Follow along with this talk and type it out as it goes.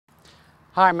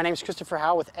Hi, my name is Christopher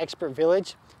Howell with Expert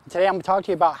Village. Today I'm going to talk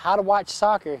to you about how to watch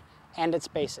soccer and its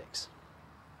basics.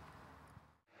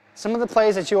 Some of the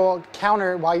plays that you'll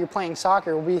encounter while you're playing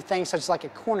soccer will be things such as like a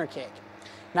corner kick.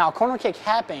 Now, a corner kick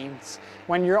happens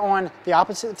when you're on the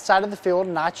opposite side of the field,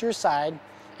 not your side,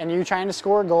 and you're trying to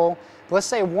score a goal. Let's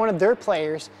say one of their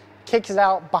players kicks it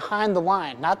out behind the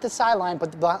line, not the sideline,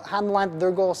 but behind the line that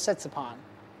their goal sits upon.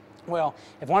 Well,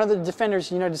 if one of the defenders,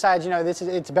 decides,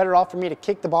 it's better off for me to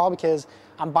kick the ball because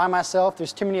I'm by myself,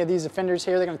 there's too many of these defenders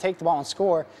here, they're going to take the ball and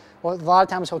score. Well, a lot of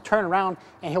times he'll turn around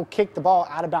and he'll kick the ball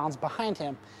out of bounds behind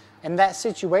him. In that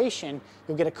situation,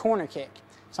 you'll get a corner kick.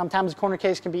 Sometimes corner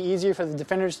kicks can be easier for the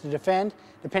defenders to defend,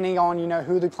 depending on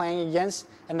who they're playing against,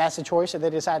 and that's the choice that they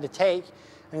decide to take.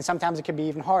 And sometimes it can be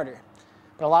even harder.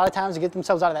 But a lot of times to get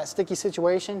themselves out of that sticky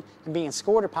situation and being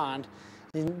scored upon,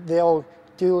 they'll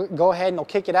go ahead and they'll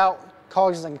kick it out, call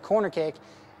it like a corner kick.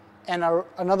 And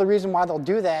another reason why they'll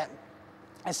do that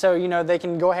is so they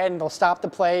can go ahead and they'll stop the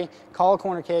play, call a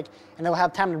corner kick, and they'll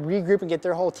have time to regroup and get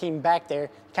their whole team back there,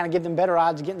 kind of give them better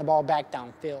odds of getting the ball back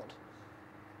downfield.